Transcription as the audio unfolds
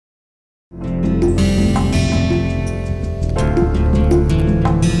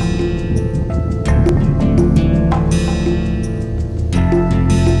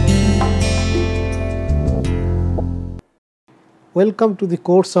Welcome to the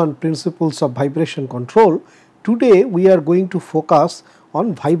course on principles of vibration control. Today we are going to focus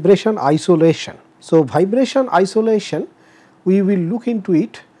on vibration isolation. So, vibration isolation, we will look into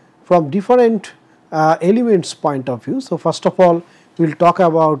it from different elements point of view. So, first of all we will talk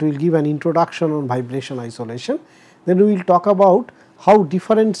about, we will give an introduction on vibration isolation, then we will talk about how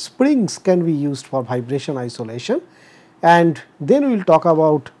different springs can be used for vibration isolation, and then we will talk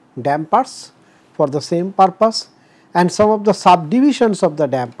about dampers for the same purpose, and some of the subdivisions of the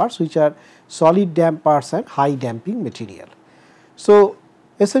dampers, which are solid dampers and high damping material. So,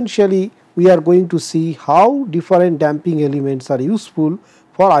 essentially we are going to see how different damping elements are useful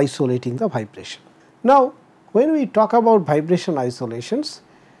for isolating the vibration. Now, when we talk about vibration isolations,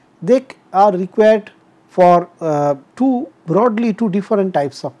 they are required for broadly two different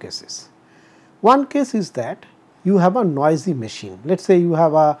types of cases. One case is that you have a noisy machine, let us say you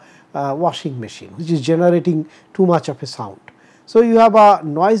have a washing machine which is generating too much of a sound. So, you have a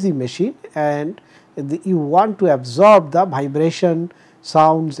noisy machine and you want to absorb the vibration,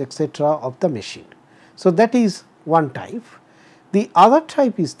 sounds, etc. of the machine. So, that is one type. The other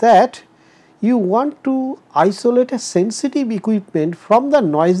type is that you want to isolate a sensitive equipment from the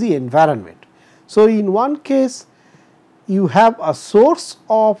noisy environment. So, in one case you have a source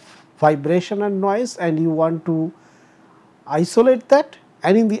of vibration and noise and you want to isolate that,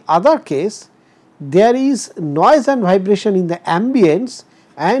 and in the other case there is noise and vibration in the ambience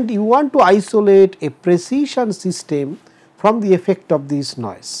and you want to isolate a precision system from the effect of this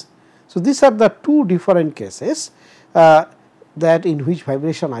noise. So, these are the two different cases that in which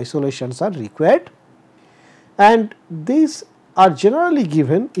vibration isolations are required, and these are generally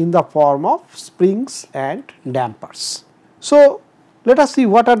given in the form of springs and dampers. So, let us see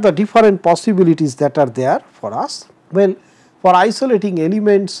what are the different possibilities that are there for us. Well, for isolating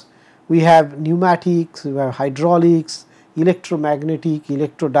elements we have pneumatics, we have hydraulics, electromagnetic,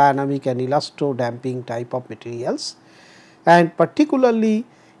 electrodynamic and elastodamping type of materials, and particularly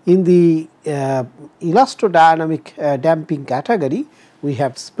in the elastodynamic damping category we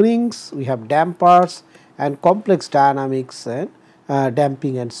have springs, we have dampers and complex dynamics and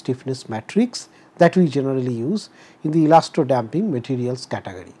damping and stiffness matrix that we generally use in the elastodamping materials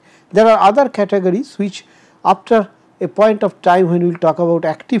category. There are other categories which after a point of time when we will talk about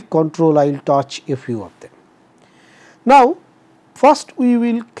active control I will touch a few of them. Now, first we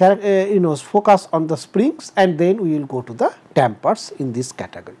will focus on the springs and then we will go to the dampers in this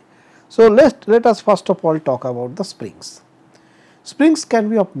category. So, let us first of all talk about the springs. Springs can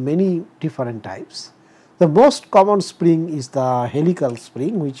be of many different types. The most common spring is the helical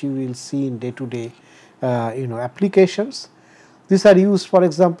spring, which you will see in day to day applications. These are used for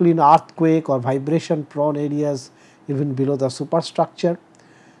example in earthquake or vibration prone areas even below the superstructure,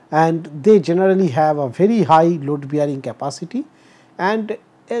 and they generally have a very high load bearing capacity and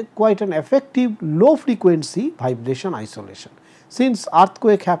quite an effective low frequency vibration isolation. Since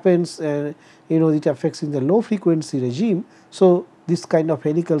earthquake happens it affects in the low frequency regime, so this kind of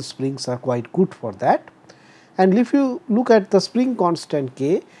helical springs are quite good for that. And if you look at the spring constant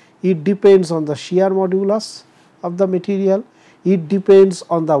K, it depends on the shear modulus of the material, it depends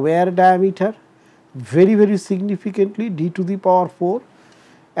on the wear diameter very significantly d to the power 4,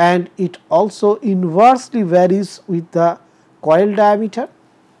 and it also inversely varies with the coil diameter,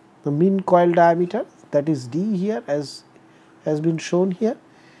 the mean coil diameter, that is d here as has been shown here,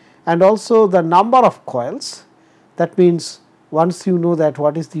 and also the number of coils. That means once you know that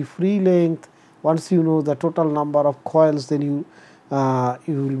what is the free length, once you know the total number of coils, then you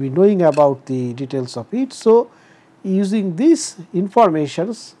will be knowing about the details of it. So, using these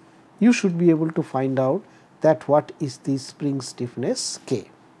informations you should be able to find out that what is the spring stiffness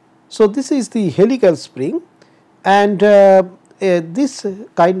K. So, this is the helical spring, and this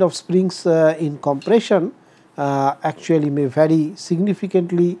kind of springs in compression actually may vary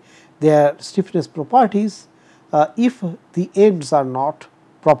significantly their stiffness properties if the ends are not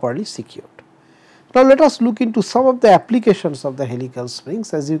properly secured. Now, let us look into some of the applications of the helical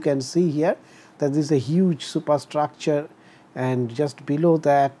springs. As you can see here that this is a huge superstructure, and just below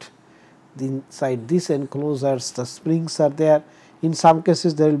that inside these enclosures the springs are there. In some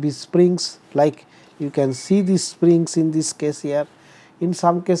cases there will be springs, like you can see these springs in this case here. In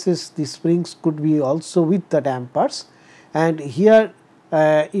some cases the springs could be also with the dampers, and here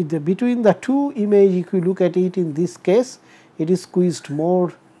between the two image, if you look at it, in this case it is squeezed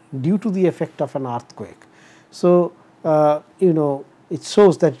more due to the effect of an earthquake. So, it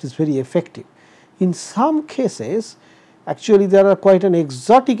shows that it is very effective. In some cases actually there are quite an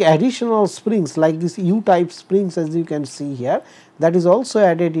exotic additional springs like this U type springs, as you can see here, that is also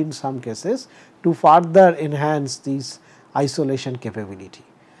added in some cases to further enhance this isolation capability.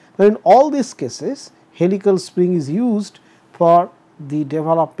 Now, in all these cases helical spring is used for the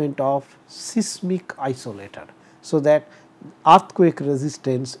development of seismic isolator, so that earthquake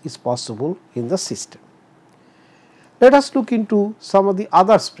resistance is possible in the system. Let us look into some of the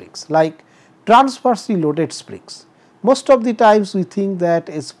other springs like transversely loaded springs. Most of the times we think that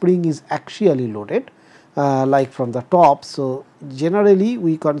a spring is axially loaded like from the top. So, generally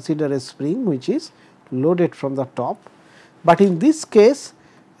we consider a spring which is loaded from the top, but in this case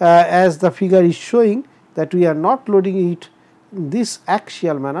as the figure is showing that we are not loading it in this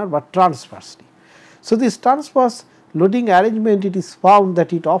axial manner, but transversely. So, this transverse loading arrangement, it is found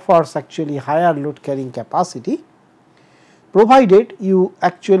that it offers actually higher load carrying capacity, provided you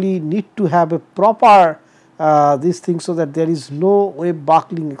actually need to have a proper this thing, so that there is no wave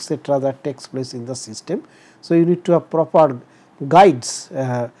buckling etc. that takes place in the system. So, you need to have proper guides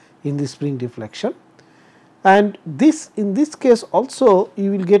in the spring deflection, and this in this case also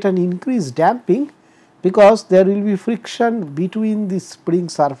you will get an increased damping, because there will be friction between the spring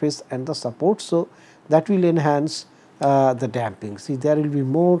surface and the support. So, that will enhance the damping. See, there will be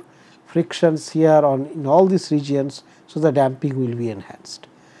more frictions here on in all these regions. So, the damping will be enhanced.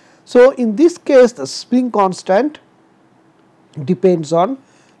 So, in this case the spring constant depends on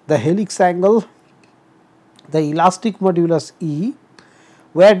the helix angle, the elastic modulus E,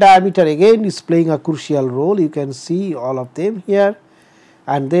 where diameter again is playing a crucial role, you can see all of them here,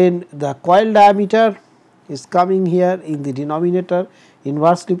 and then the coil diameter is coming here in the denominator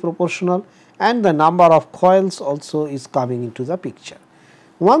inversely proportional, and the number of coils also is coming into the picture.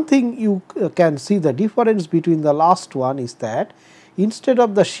 One thing you can see the difference between the last one is that instead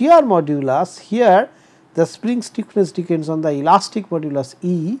of the shear modulus, here the spring stiffness depends on the elastic modulus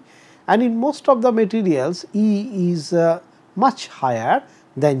E, and in most of the materials E is much higher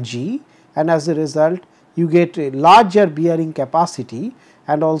than G, and as a result you get a larger bearing capacity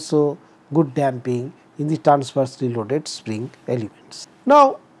and also good damping in the transversely loaded spring elements.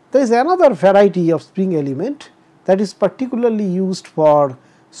 Now, there is another variety of spring element that is particularly used for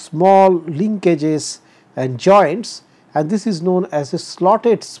small linkages and joints, and this is known as a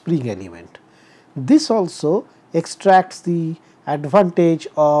slotted spring element. This also extracts the advantage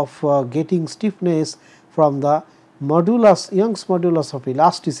of getting stiffness from the modulus, Young's modulus of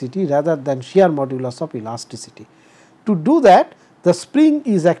elasticity rather than shear modulus of elasticity. To do that, the spring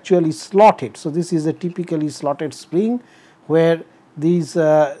is actually slotted. So, this is a typically slotted spring where these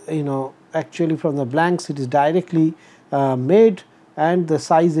actually from the blanks it is directly made, and the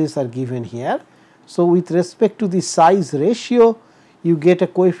sizes are given here. So, with respect to the size ratio you get a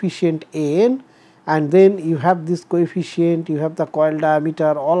coefficient A n, and then you have this coefficient, you have the coil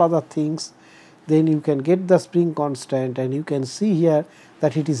diameter, all other things, then you can get the spring constant, and you can see here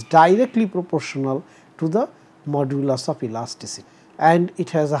that it is directly proportional to the modulus of elasticity, and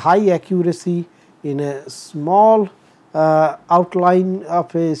it has a high accuracy in a small outline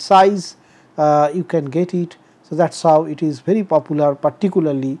of a size, you can get it. So, that is how it is very popular,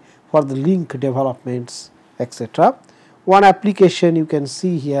 particularly for the link developments etc. One application you can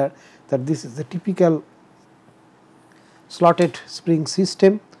see here that this is the typical slotted spring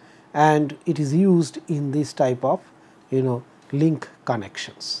system, and it is used in this type of link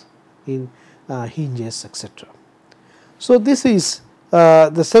connections in hinges etc. So, this is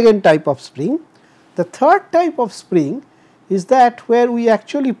the second type of spring. The third type of spring is that where we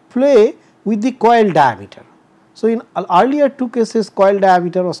actually play with the coil diameter. So, in earlier two cases coil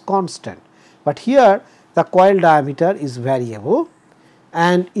diameter was constant, but here the coil diameter is variable,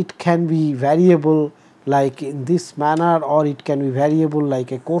 and it can be variable like in this manner, or it can be variable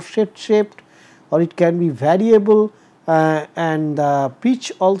like a corset shaped, or it can be variable and the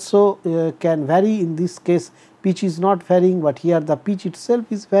pitch also can vary. In this case pitch is not varying, but here the pitch itself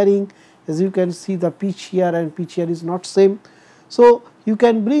is varying. As you can see, the pitch here and pitch here is not same. So, you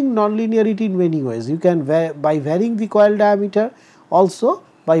can bring nonlinearity in many ways. You can by varying the coil diameter, also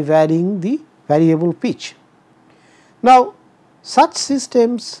by varying the variable pitch. Now, such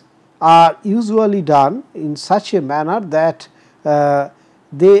systems are usually done in such a manner that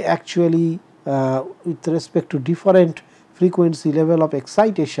they actually with respect to different frequency level of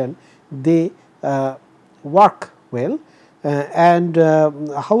excitation, they work well, and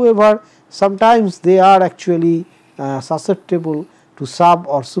however, sometimes they are actually susceptible to sub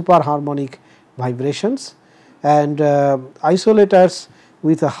or superharmonic vibrations, and isolators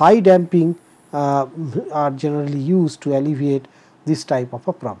with a high damping are generally used to alleviate this type of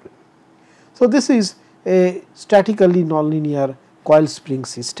a problem. So, this is a statically nonlinear coil spring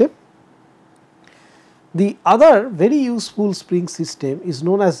system. The other very useful spring system is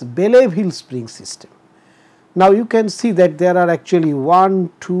known as Belleville spring system. Now, you can see that there are actually 1,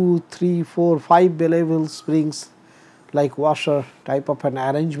 2, 3, 4, 5 Belleville springs like washer type of an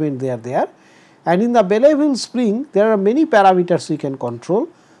arrangement they are there, and in the Belleville spring there are many parameters we can control.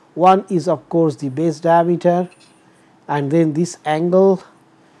 One is of course the base diameter, and then this angle,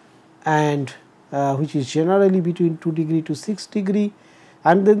 and which is generally between 2 degree to 6 degree,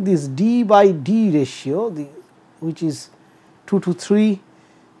 and then this d by d ratio which is 2 to 3,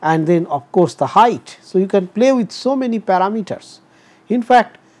 and then of course the height. So, you can play with so many parameters. In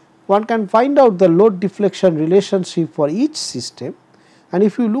fact, one can find out the load deflection relationship for each system, and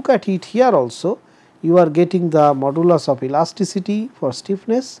if you look at it here also, you are getting the modulus of elasticity for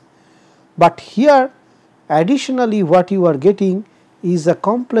stiffness, but here additionally what you are getting is a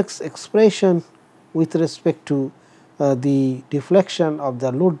complex expression with respect to the deflection of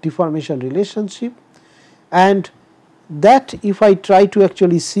the load deformation relationship, and that if I try to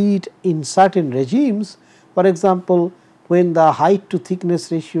actually see it in certain regimes, for example, when the height to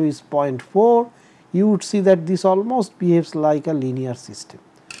thickness ratio is 0.4, you would see that this almost behaves like a linear system.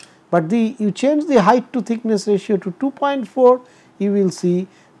 But you change the height to thickness ratio to 2.4, you will see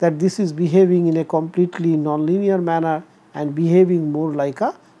that this is behaving in a completely nonlinear manner and behaving more like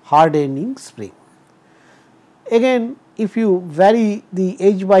a hardening spring. Again, if you vary the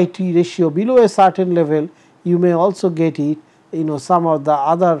h by t ratio below a certain level, you may also get it, some of the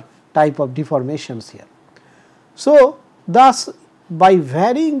other type of deformations here. So, thus by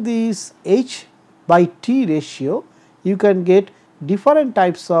varying this h by t ratio, you can get different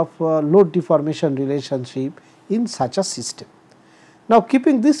types of load deformation relationship in such a system. Now,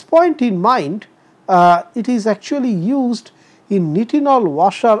 keeping this point in mind, it is actually used in nitinol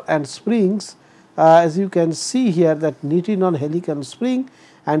washer and springs, as you can see here that nitinol helical spring,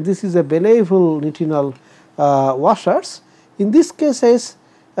 and this is a Belleville nitinol washers. In these cases,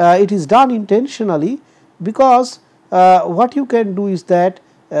 it is done intentionally because what you can do is that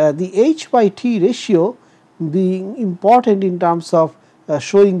the h by t ratio being important in terms of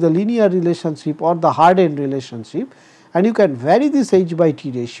showing the linear relationship or the hardened relationship, and you can vary this h by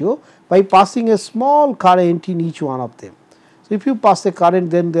t ratio by passing a small current in each one of them. So, if you pass a current,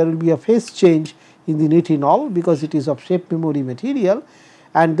 then there will be a phase change in the nitinol because it is of shape memory material,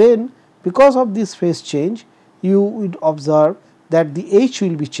 and then because of this phase change you would observe that the h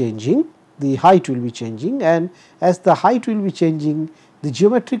will be changing, the height will be changing, and as the height will be changing, the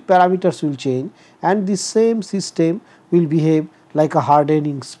geometric parameters will change, and the same system will behave like a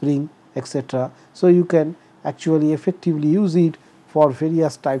hardening spring, etc. So, you can actually effectively use it for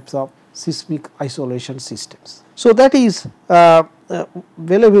various types of seismic isolation systems. So, that is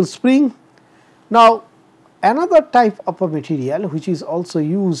Belleville spring. Now, another type of a material which is also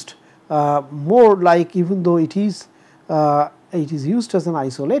used more like, even though it is used as an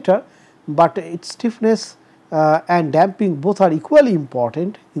isolator, but its stiffness and damping both are equally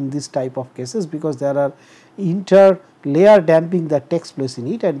important in this type of cases, because there are inter-layer damping that takes place in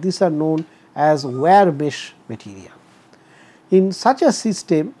it, and these are known as wire mesh material. In such a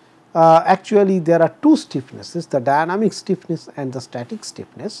system, actually there are two stiffnesses, the dynamic stiffness and the static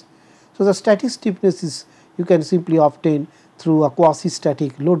stiffness. So, the static stiffness is you can simply obtain through a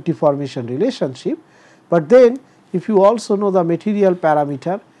quasi-static load deformation relationship, but then if you also know the material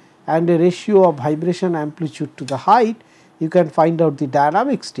parameter and a ratio of vibration amplitude to the height, you can find out the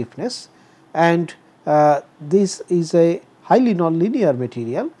dynamic stiffness, and this is a highly nonlinear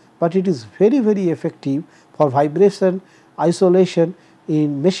material, but it is very effective for vibration isolation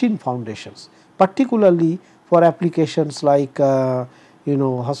in machine foundations, particularly for applications like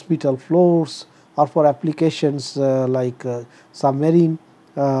hospital floors, or for applications like submarine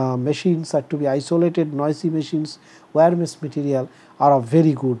machines are to be isolated, noisy machines. Wire mesh material are of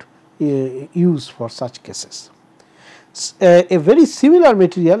very good use for such cases. A very similar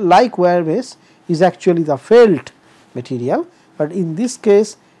material like wire mesh is actually the felt material, but in this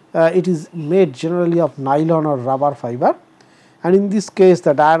case it is made generally of nylon or rubber fiber, and in this case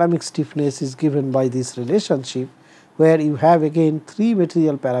the dynamic stiffness is given by this relationship, where you have again three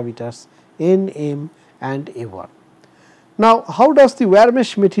material parameters N, M and A1. Now, how does the wire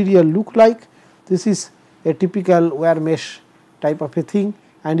mesh material look like? This is a typical wire mesh type of a thing,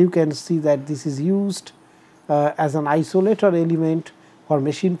 and you can see that this is used as an isolator element for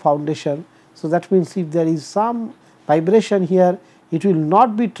machine foundation. So, that means if there is some vibration here, it will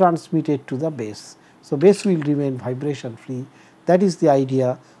not be transmitted to the base. So, base will remain vibration free. That is the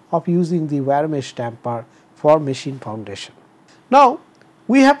idea of using the wire mesh damper for machine foundation. Now,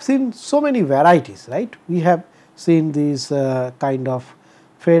 we have seen so many varieties, right. We have seen these kind of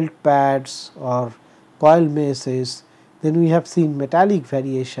felt pads or coil meshes, then we have seen metallic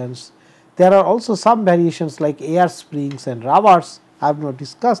variations. There are also some variations like air springs and rubbers. I have not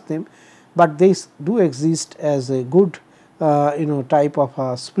discussed them, but they do exist as a good type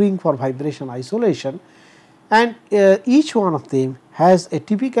of spring for vibration isolation, and each one of them has a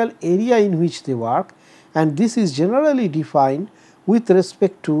typical area in which they work, and this is generally defined with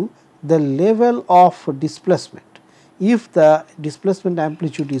respect to the level of displacement. If the displacement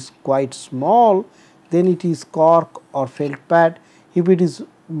amplitude is quite small, then it is cork or felt pad. If it is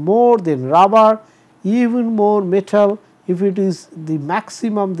more, then rubber, even more metal. If it is the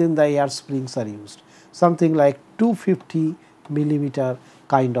maximum, then the air springs are used, something like 250 millimeter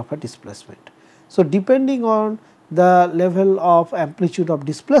kind of a displacement. So, depending on the level of amplitude of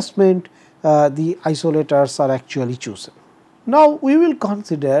displacement, the isolators are actually chosen. Now, we will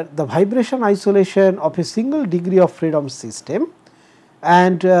consider the vibration isolation of a single degree of freedom system,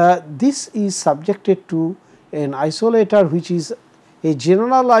 and this is subjected to an isolator which is a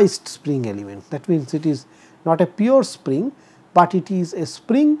generalized spring element. That means, it is not a pure spring, but it is a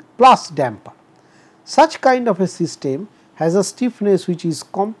spring plus damper. Such kind of a system has a stiffness which is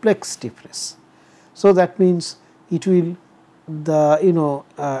complex stiffness. So, that means, it will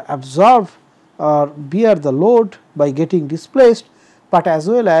absorb or bear the load by getting displaced, but as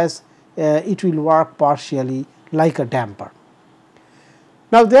well as it will work partially like a damper.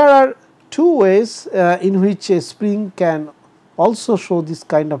 Now, there are two ways in which a spring can also show this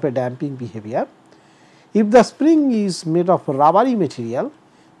kind of a damping behavior. If the spring is made of rubbery material,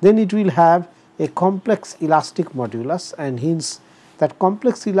 then it will have a complex elastic modulus, and hence that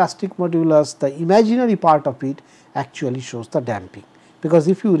complex elastic modulus, the imaginary part of it actually shows the damping. Because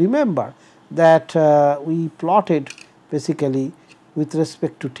if you remember that we plotted basically with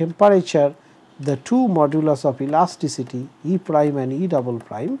respect to temperature the two modulus of elasticity, E prime and E double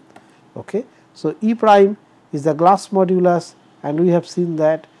prime. Okay. So, E prime is the glass modulus, and we have seen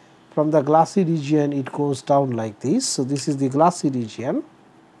that from the glassy region it goes down like this. So, this is the glassy region.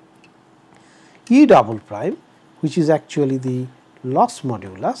 E double prime, which is actually the loss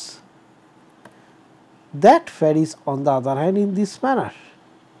modulus, that varies on the other hand in this manner.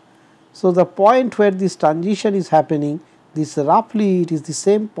 So, the point where this transition is happening, this roughly it is the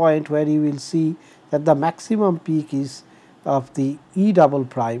same point where you will see that the maximum peak is of the E double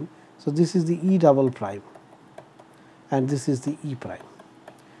prime. So, this is the E double prime and this is the E prime.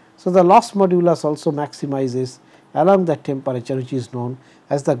 So, the loss modulus also maximizes along that temperature which is known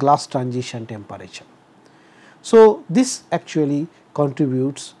as the glass transition temperature. So, this actually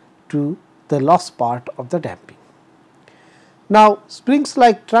contributes to the loss part of the damping. Now, springs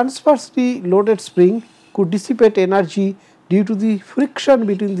like transversely loaded spring could dissipate energy due to the friction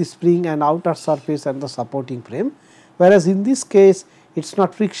between the spring and outer surface and the supporting frame, whereas in this case it is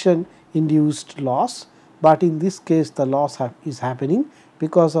not friction induced loss, but in this case the loss is happening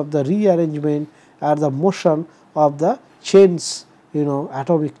because of the rearrangement or the motion of the chains,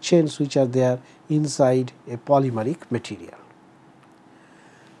 atomic chains which are there inside a polymeric material.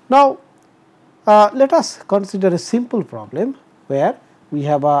 Now, let us consider a simple problem where we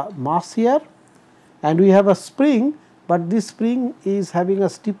have a mass here and we have a spring, but this spring is having a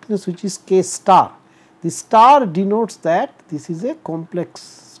stiffness which is K star. The star denotes that this is a complex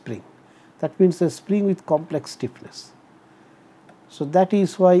spring, that means a spring with complex stiffness. So, that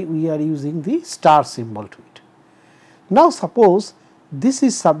is why we are using the star symbol to it. Now, suppose this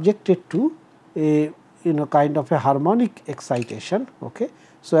is subjected to a kind of a harmonic excitation. Okay.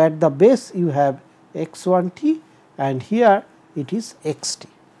 So, at the base you have x1t and here it is xt.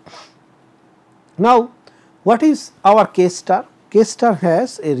 Now, what is our K star? K star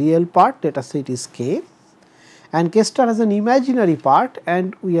has a real part, let us say it is K, and K star has an imaginary part,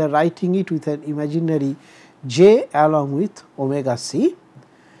 and we are writing it with an imaginary j along with omega c,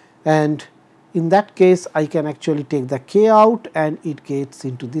 and in that case I can actually take the k out and it gets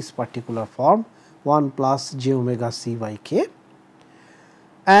into this particular form 1 plus j omega c by k,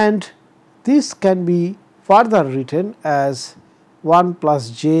 and this can be further written as 1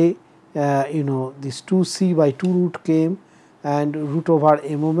 plus j this 2 c by 2 root k and root over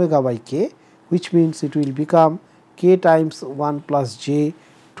m omega by k, which means it will become k times 1 plus j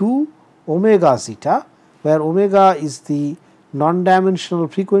 2 omega zeta, where omega is the non-dimensional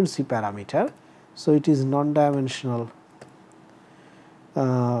frequency parameter. So, it is non-dimensional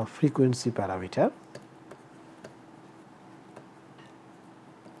frequency parameter,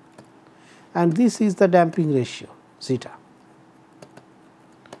 and this is the damping ratio zeta.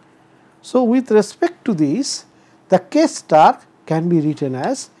 So, with respect to this, the K star can be written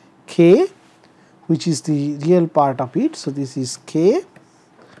as k, which is the real part of it. So, this is k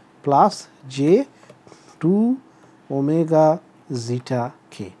plus j 2 omega zeta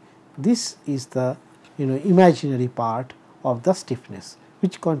k. This is the imaginary part of the stiffness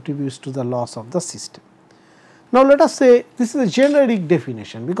which contributes to the loss of the system. Now, let us say this is a generic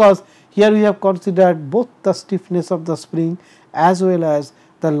definition, because here we have considered both the stiffness of the spring as well as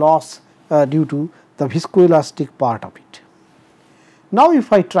the loss due to the viscoelastic part of it. Now,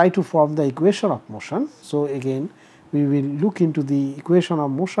 if I try to form the equation of motion, so again we will look into the equation of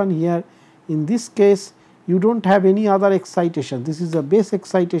motion here. In this case, you do not have any other excitation, this is a base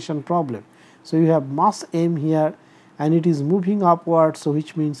excitation problem. So, you have mass m here and it is moving upward. So,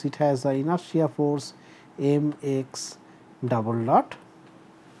 which means it has a inertia force m x double dot,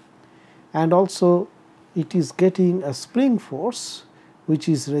 and also it is getting a spring force which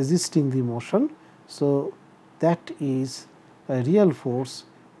is resisting the motion. So, that is a real force,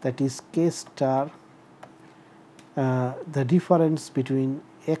 that is k star, the difference between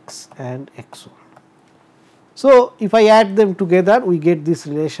x and x 1. So, if I add them together, we get this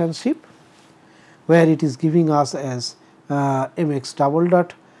relationship where it is giving us as m x double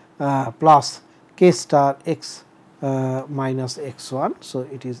dot plus k star x minus x 1. So,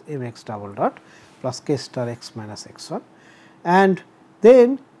 it is m x double dot plus k star x minus x 1, and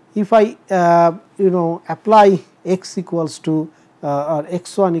then if I apply x equals to or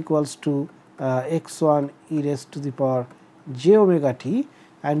x 1 equals to x 1 e raised to the power j omega t,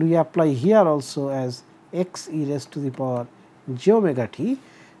 and we apply here also as x e raised to the power j omega t,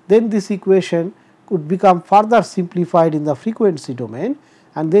 then this equation could become further simplified in the frequency domain,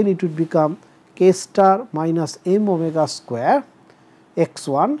 and then it would become k star minus m omega square x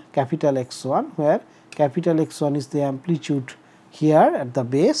 1 capital X 1, where capital X 1 is the amplitude here at the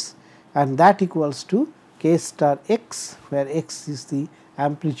base, and that equals to k star x, where x is the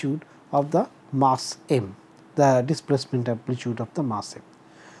amplitude of the mass m, the displacement amplitude of the mass m.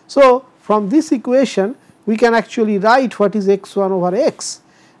 So, from this equation we can actually write what is x 1 over x,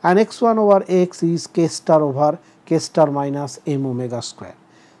 and x 1 over x is k star over k star minus m omega square.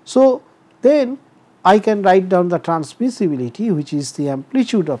 So, then I can write down the transmissibility, which is the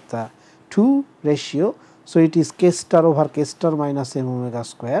amplitude of the two ratio. So, it is k star over k star minus m omega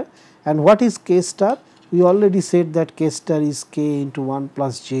square, and what is k star? We already said that k star is k into 1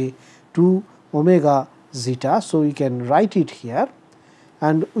 plus j 2 omega zeta. So, we can write it here,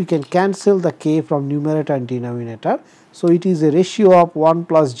 and we can cancel the k from numerator and denominator. So, it is a ratio of 1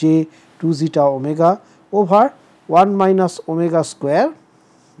 plus j 2 zeta omega over 1 minus omega square.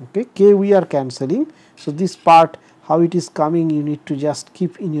 Okay, k we are cancelling. So, this part how it is coming, you need to just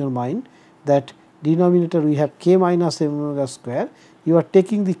keep in your mind that denominator we have k minus m omega square, you are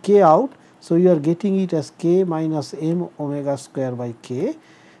taking the k out. So, you are getting it as k minus m omega square by k,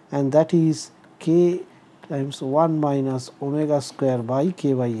 and that is k times 1 minus omega square by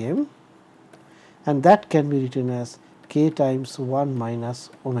k by m, and that can be written as k times 1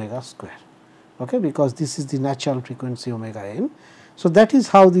 minus omega square, okay, because this is the natural frequency omega n. So, that is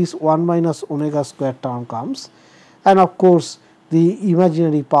how this 1 minus omega square term comes, and of course, the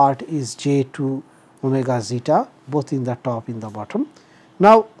imaginary part is j 2 omega zeta, both in the top in the bottom.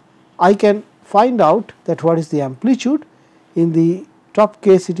 Now, I can find out that what is the amplitude. In the top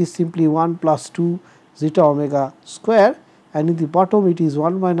case it is simply 1 plus 2 zeta omega square, and in the bottom it is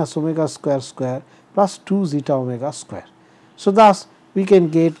 1 minus omega square plus 2 zeta omega square. So, thus we can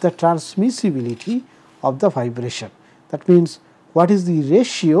get the transmissibility of the vibration. That means, what is the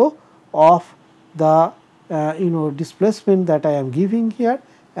ratio of the displacement that I am giving here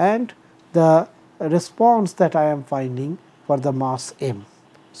and the response that I am finding for the mass m.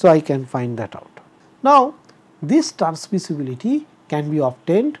 So, I can find that out. Now, this transmissibility can be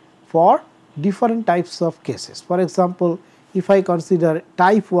obtained for different types of cases. For example, if I consider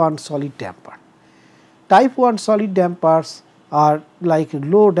type 1 solid damper. Type 1 solid dampers are like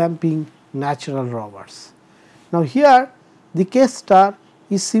low damping natural rubbers. Now, here the k star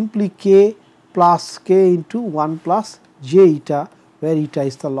is simply k plus k into 1 plus j eta, where eta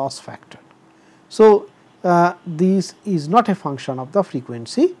is the loss factor. So, this is not a function of the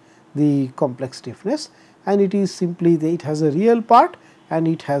frequency, the complex stiffness, and it is simply it has a real part and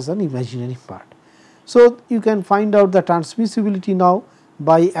it has an imaginary part. So, you can find out the transmissibility now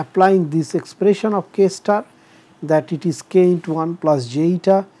by applying this expression of k star, that it is k into 1 plus j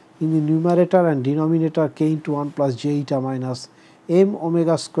eta in the numerator and denominator k into 1 plus j eta minus m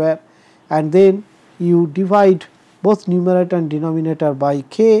omega square, and then you divide both numerator and denominator by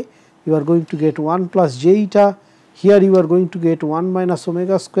k, you are going to get 1 plus j eta. Here you are going to get 1 minus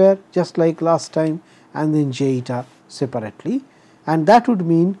omega square just like last time, and then j eta. separately, and that would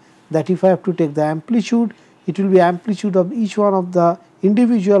mean that if I have to take the amplitude, it will be amplitude of each one of the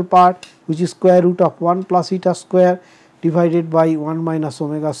individual part, which is square root of 1 plus eta square divided by 1 minus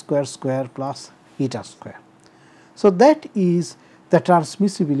omega square square plus eta square. So, that is the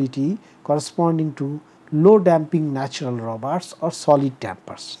transmissibility corresponding to low damping natural rubbers or solid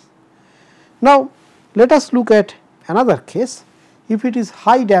dampers. Now, let us look at another case. If it is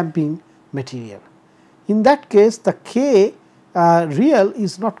high damping material, in that case the K real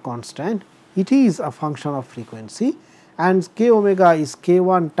is not constant, it is a function of frequency, and k omega is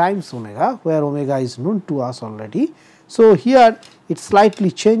k1 times omega, where omega is known to us already. So, here it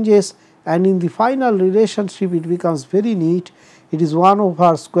slightly changes, and in the final relationship it becomes very neat. It is 1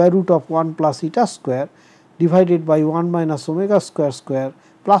 over square root of 1 plus eta square divided by 1 minus omega square square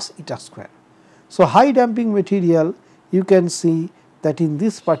plus eta square. So, high damping material, you can see that in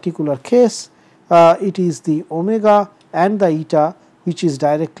this particular case it is the omega and the eta which is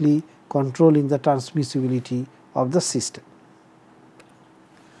directly controlling the transmissibility of the system.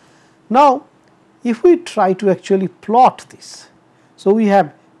 Now, if we try to actually plot this, so we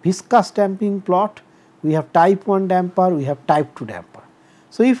have viscous damping plot, we have type 1 damper, we have type 2 damper.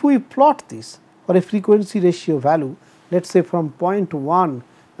 So, if we plot this for a frequency ratio value, let us say from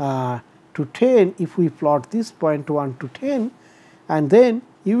 0.1 to 10, if we plot this 0.1 to 10, and then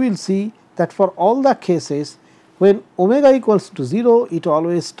you will see that for all the cases when omega equals to 0, it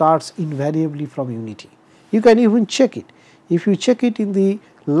always starts invariably from unity. You can even check it. If you check it in the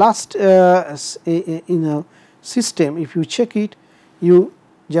last in a system, if you check it, you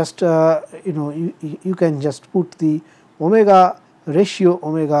just you can just put the omega ratio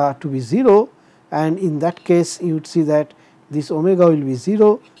omega to be 0, and in that case you would see that this omega will be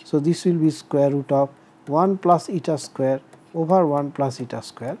 0. So, this will be square root of 1 plus eta square over 1 plus eta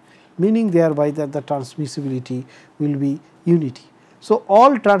square, meaning thereby that the transmissibility will be unity. So,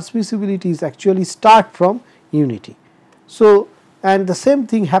 all transmissibilities actually start from unity. So, and the same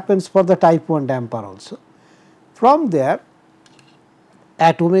thing happens for the type 1 damper also. From there,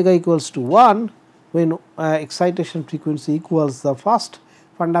 at omega equals to 1, when excitation frequency equals the first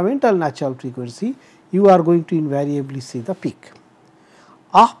fundamental natural frequency, you are going to invariably see the peak.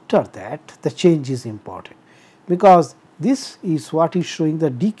 After that, the change is important, because this is what is showing the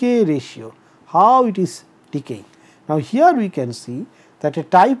decay ratio, how it is decaying. Now, here we can see that a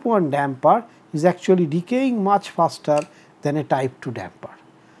type 1 damper is actually decaying much faster than a type 2 damper.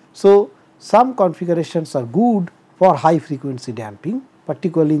 So, some configurations are good for high frequency damping,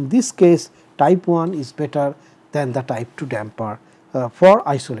 particularly in this case type 1 is better than the type 2 damper for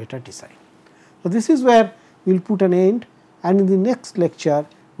isolator design. So, this is where we will put an end, and in the next lecture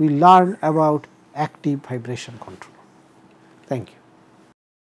we will learn about active vibration control. Thank you.